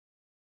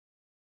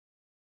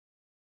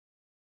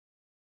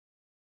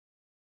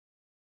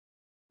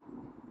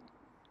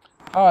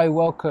Hi,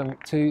 welcome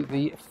to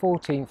the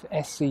 14th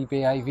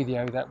SCBA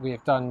video that we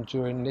have done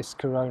during this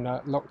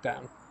Corona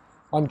lockdown.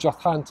 I'm Josh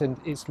Hunt and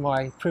it's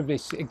my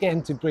privilege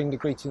again to bring the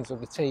greetings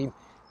of the team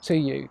to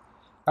you.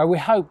 We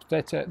hope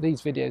that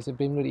these videos have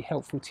been really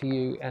helpful to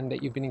you and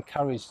that you've been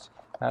encouraged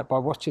by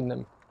watching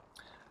them.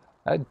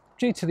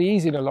 Due to the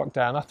easing of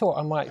lockdown, I thought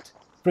I might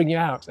bring you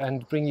out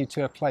and bring you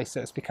to a place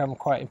that's become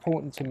quite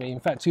important to me.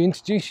 In fact, to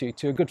introduce you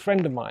to a good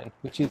friend of mine,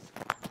 which is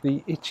the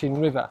Itchen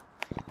River.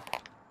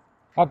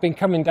 I've been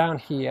coming down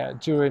here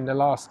during the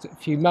last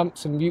few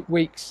months and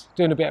weeks,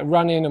 doing a bit of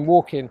running and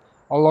walking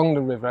along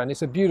the river, and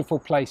it's a beautiful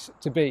place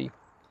to be.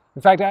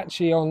 In fact,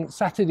 actually on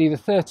Saturday the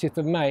 30th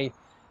of May,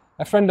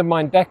 a friend of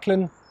mine,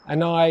 Declan,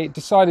 and I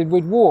decided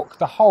we'd walk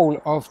the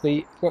whole of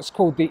what's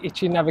called the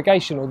Itchen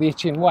Navigation, or the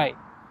Itchen Way.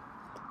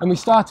 And we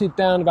started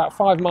down about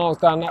 5 miles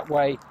down that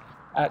way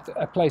at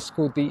a place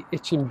called the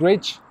Itchen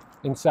Bridge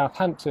in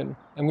Southampton,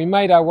 and we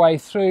made our way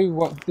through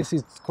what this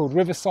is called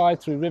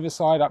Riverside, through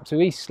Riverside up to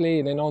Eastleigh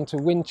and then on to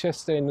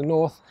Winchester in the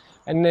north,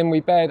 and then we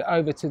bared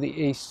over to the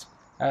east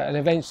and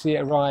eventually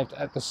arrived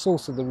at the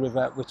source of the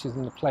river, which is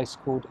in a place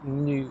called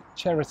New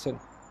Cheriton.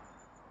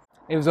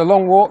 It was a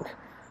long walk,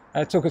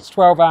 it took us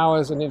 12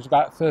 hours and it was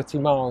about 30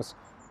 miles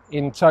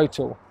in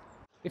total.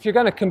 If you're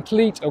going to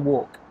complete a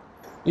walk,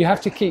 you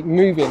have to keep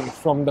moving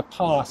from the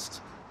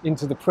past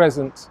into the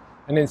present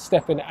and then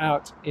stepping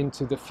out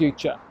into the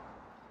future.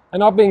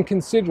 And I've been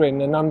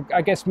considering, and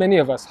I guess many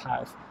of us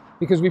have,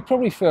 because we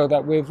probably feel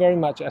that we're very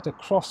much at a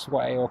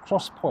crossway or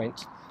cross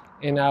point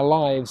in our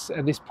lives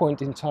at this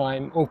point in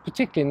time, or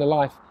particularly in the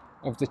life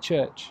of the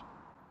church.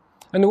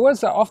 And the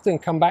words that often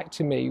come back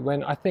to me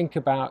when I think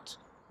about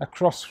a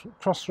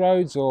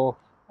crossroads or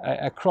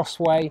a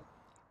crossway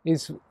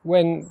is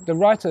when the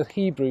writer of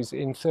Hebrews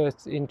in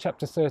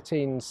chapter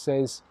 13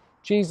 says,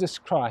 Jesus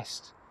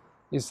Christ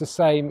is the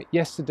same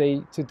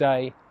yesterday,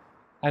 today,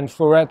 and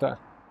forever.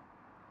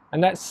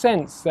 And that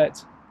sense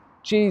that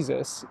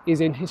Jesus is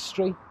in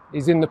history,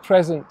 is in the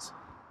present,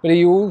 but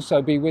he will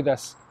also be with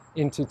us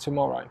into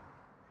tomorrow.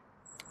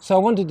 So I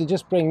wanted to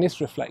just bring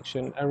this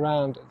reflection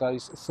around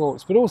those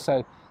thoughts, but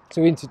also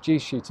to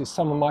introduce you to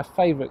some of my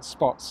favourite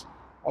spots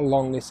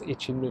along this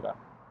Itchen River.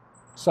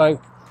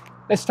 So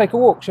let's take a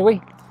walk, shall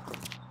we?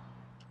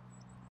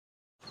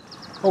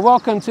 Well,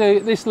 welcome to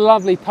this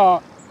lovely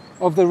part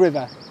of the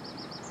river.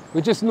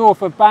 We're just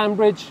north of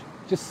Banbridge,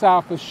 just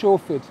south of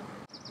Shawford.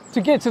 To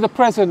get to the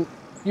present,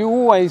 you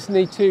always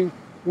need to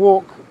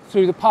walk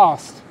through the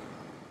past.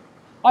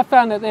 I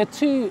found that there are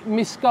two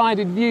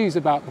misguided views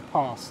about the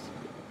past.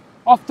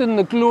 Often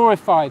the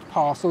glorified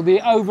past or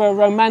the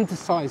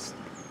over-romanticised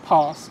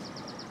past.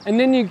 And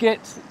then you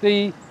get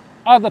the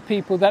other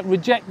people that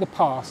reject the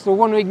past or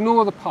want to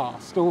ignore the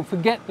past or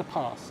forget the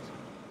past.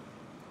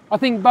 I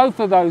think both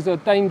of those are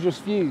dangerous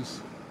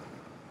views.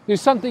 There's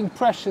something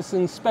precious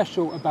and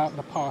special about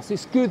the past.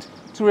 It's good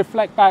to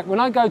reflect back. When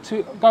I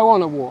go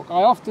on a walk,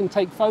 I often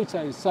take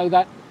photos so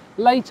that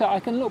later I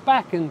can look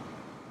back and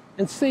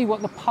see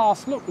what the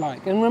past looked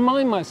like and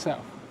remind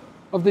myself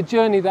of the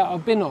journey that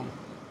I've been on.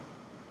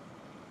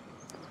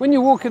 When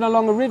you're walking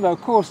along a river,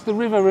 of course, the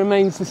river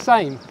remains the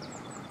same,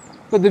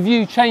 but the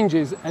view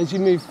changes as you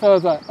move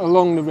further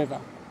along the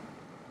river.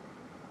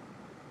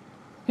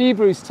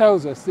 Hebrews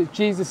tells us that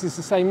Jesus is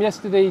the same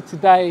yesterday,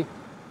 today,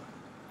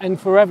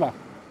 and forever.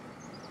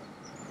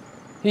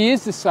 He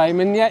is the same,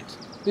 and yet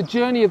the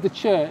journey of the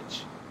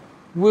church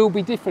will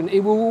be different.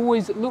 It will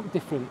always look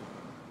different.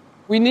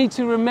 We need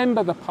to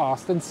remember the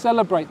past and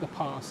celebrate the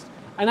past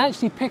and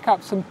actually pick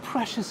up some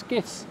precious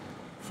gifts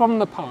from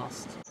the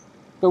past.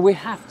 But we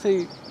have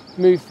to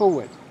move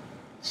forward,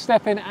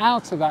 stepping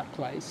out of that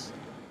place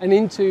and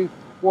into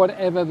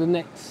whatever the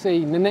next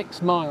scene, the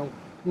next mile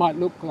might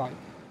look like.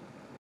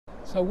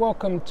 So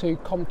welcome to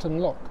Compton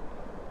Lock.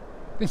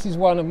 This is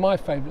one of my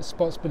favourite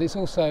spots, but it's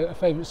also a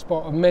favourite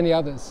spot of many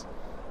others.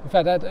 In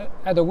fact,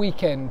 at a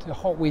weekend, a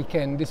hot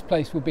weekend, this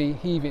place will be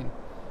heaving.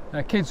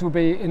 Kids will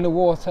be in the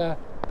water,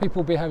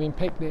 people will be having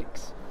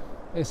picnics.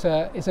 It's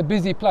a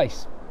busy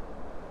place.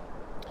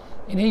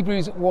 In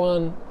Hebrews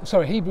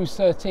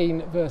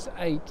 13 verse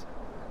 8,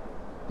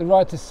 the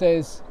writer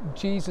says,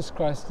 Jesus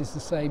Christ is the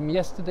same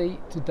yesterday,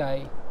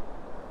 today,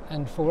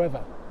 and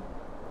forever.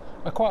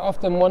 I quite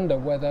often wonder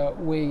whether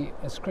we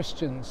as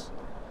Christians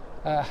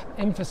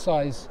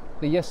emphasise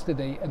the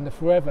yesterday and the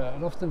forever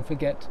and often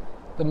forget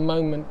the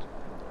moment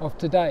of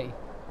today.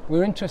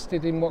 We're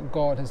interested in what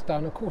God has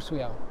done, of course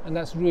we are, and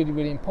that's really,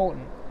 really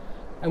important.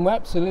 And we're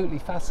absolutely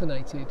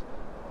fascinated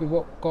with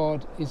what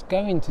God is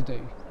going to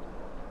do.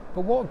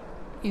 But what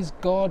is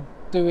God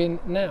doing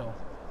now?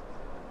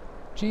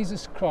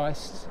 Jesus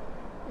Christ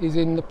is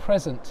in the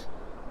present,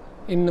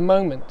 in the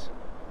moment.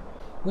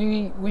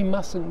 We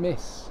mustn't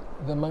miss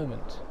the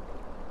moment.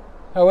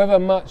 However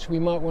much we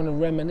might want to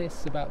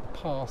reminisce about the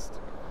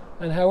past,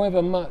 and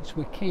however much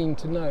we're keen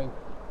to know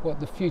what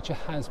the future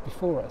has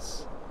before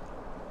us,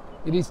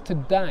 it is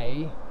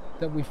today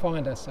that we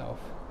find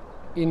ourselves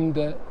in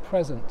the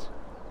present.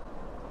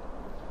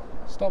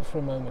 Stop for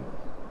a moment.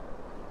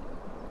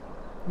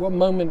 What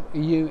moment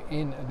are you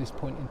in at this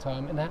point in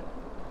time, and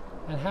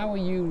And how are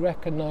you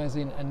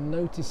recognizing and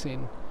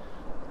noticing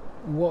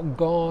what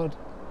God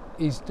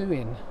is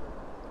doing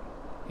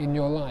in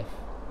your life?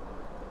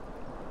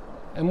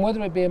 And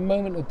whether it be a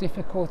moment of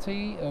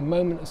difficulty, a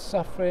moment of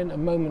suffering, a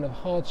moment of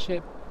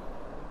hardship,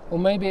 or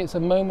maybe it's a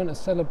moment of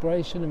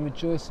celebration and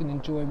rejoicing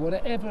and joy,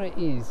 whatever it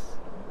is,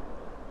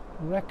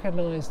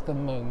 recognize the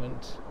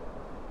moment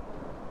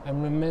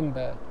and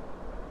remember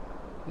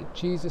that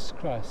Jesus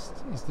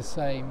Christ is the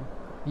same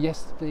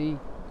yesterday,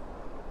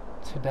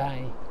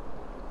 today,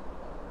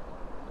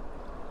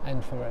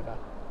 and forever.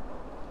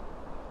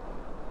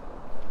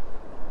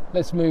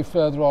 Let's move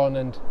further on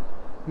and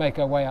make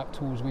our way up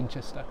towards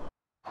Winchester.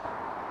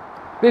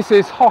 This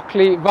is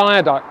Hockley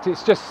Viaduct.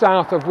 It's just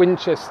south of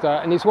Winchester,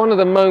 and it's one of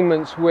the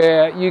moments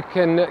where you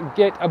can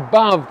get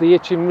above the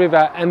Itchen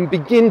River and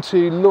begin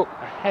to look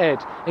ahead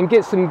and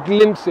get some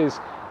glimpses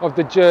of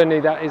the journey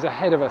that is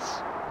ahead of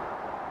us.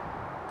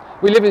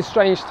 We live in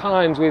strange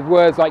times with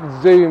words like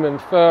Zoom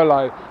and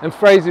furlough and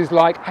phrases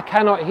like "I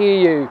cannot hear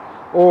you"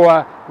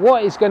 or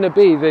 "what is going to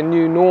be the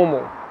new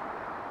normal."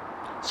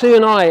 Sue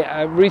and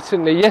I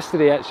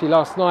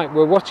last night,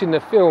 were watching the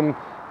film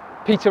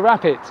Peter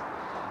Rabbit.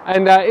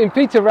 And in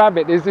Peter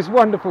Rabbit there's this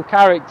wonderful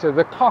character,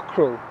 the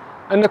cockerel.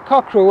 And the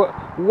cockerel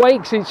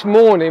wakes each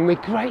morning with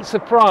great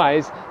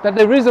surprise that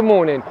there is a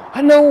morning.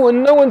 And no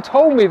one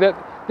told me that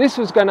this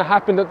was going to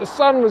happen, that the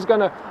sun was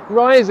going to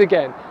rise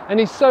again. And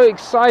he's so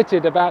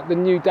excited about the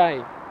new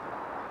day.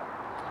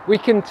 We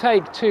can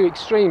take two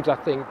extremes, I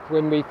think,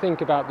 when we think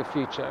about the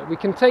future. We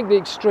can take the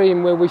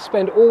extreme where we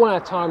spend all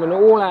our time and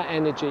all our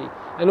energy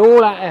and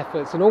all our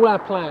efforts and all our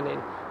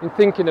planning in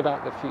thinking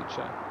about the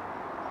future.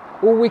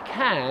 Or we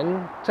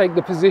can take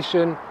the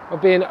position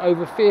of being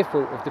over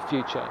fearful of the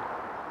future,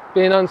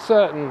 being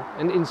uncertain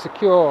and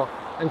insecure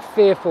and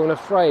fearful and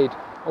afraid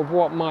of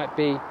what might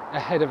be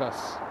ahead of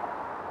us.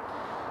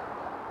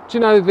 Do you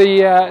know,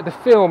 the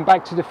film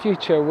Back to the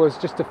Future was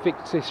just a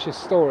fictitious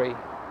story.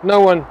 No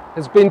one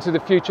has been to the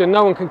future,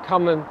 no one can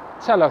come and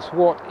tell us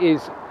what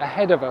is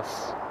ahead of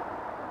us.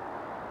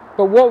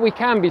 But what we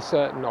can be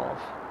certain of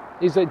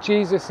is that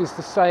Jesus is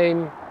the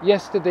same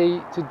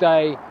yesterday,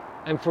 today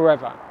and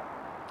forever.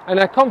 And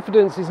our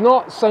confidence is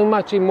not so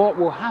much in what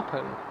will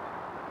happen,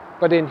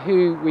 but in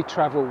who we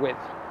travel with.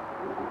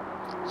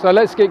 So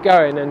let's get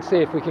going and see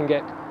if we can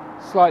get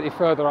slightly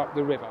further up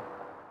the river.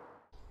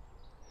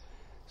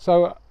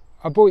 So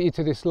I brought you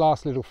to this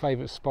last little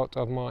favourite spot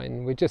of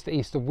mine. We're just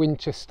east of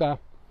Winchester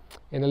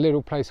in a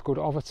little place called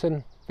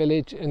Overton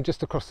village, and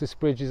just across this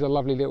bridge is a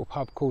lovely little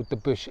pub called the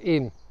Bush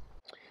Inn.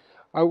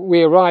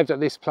 We arrived at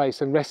this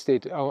place and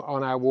rested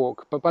on our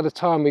walk, but by the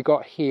time we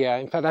got here,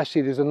 in fact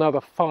actually there's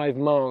another 5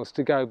 miles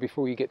to go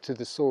before you get to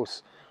the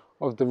source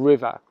of the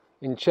river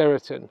in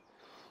Cheriton.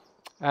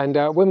 And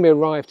when we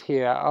arrived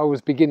here I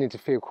was beginning to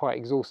feel quite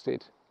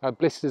exhausted. I had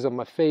blisters on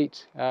my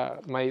feet,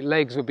 my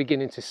legs were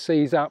beginning to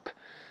seize up,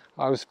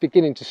 I was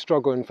beginning to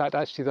struggle. In fact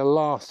actually the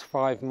last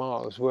 5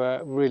 miles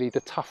were really the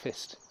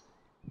toughest.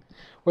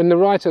 When the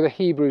writer of the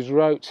Hebrews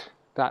wrote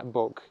that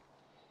book,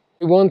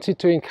 he wanted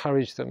to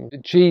encourage them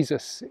that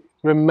Jesus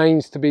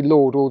remains to be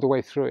Lord all the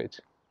way through it.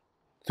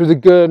 Through the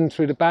good and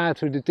through the bad,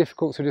 through the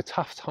difficult, through the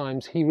tough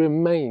times, he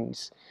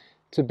remains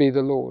to be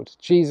the Lord.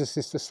 Jesus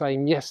is the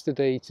same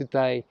yesterday,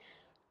 today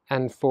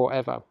and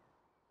forever.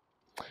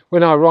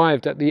 When I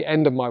arrived at the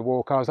end of my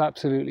walk, I was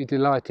absolutely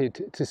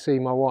delighted to see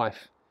my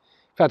wife.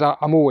 In fact,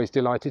 I'm always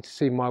delighted to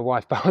see my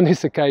wife, but on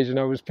this occasion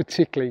I was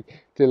particularly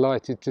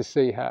delighted to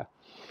see her.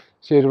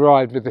 She had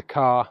arrived with the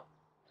car.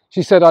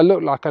 She said I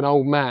looked like an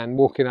old man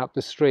walking up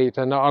the street,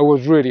 and I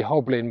was really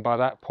hobbling by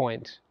that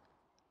point.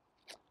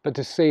 But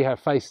to see her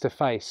face to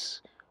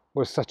face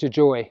was such a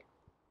joy.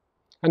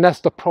 And that's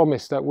the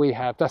promise that we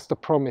have. That's the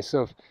promise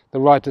of the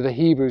writer of the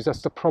Hebrews.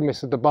 That's the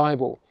promise of the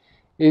Bible,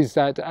 is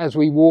that as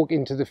we walk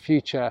into the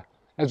future,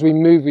 as we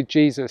move with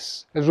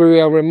Jesus, as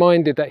we are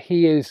reminded that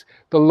he is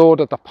the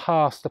Lord of the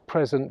past, the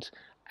present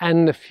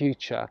and the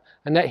future,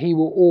 and that he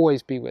will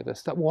always be with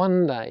us, that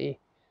one day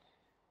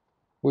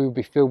we will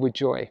be filled with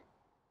joy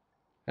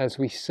as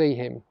we see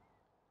him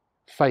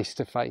face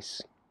to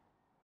face.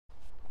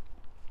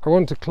 I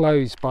want to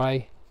close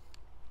by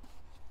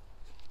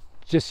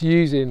just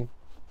using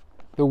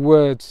the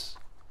words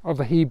of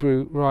the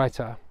Hebrew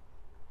writer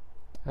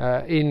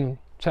in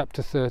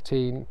chapter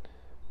 13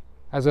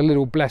 as a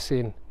little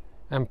blessing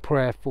and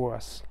prayer for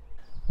us.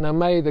 Now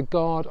may the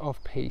God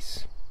of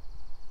peace,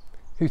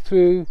 who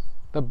through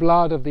the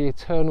blood of the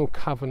eternal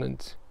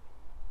covenant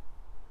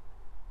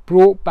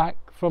brought back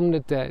from the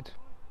dead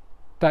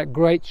that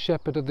great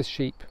shepherd of the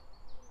sheep,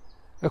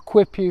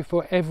 equip you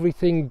for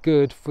everything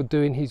good for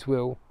doing his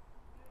will,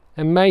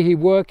 and may he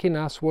work in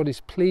us what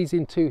is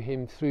pleasing to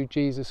him through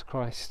Jesus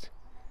Christ,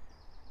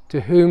 to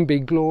whom be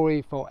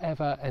glory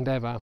forever and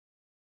ever.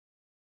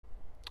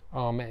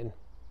 Amen.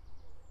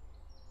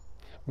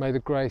 May the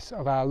grace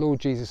of our Lord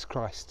Jesus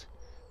Christ,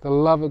 the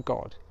love of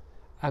God,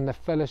 and the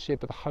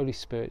fellowship of the Holy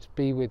Spirit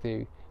be with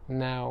you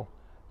now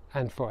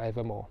and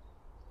forevermore.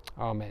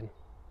 Amen.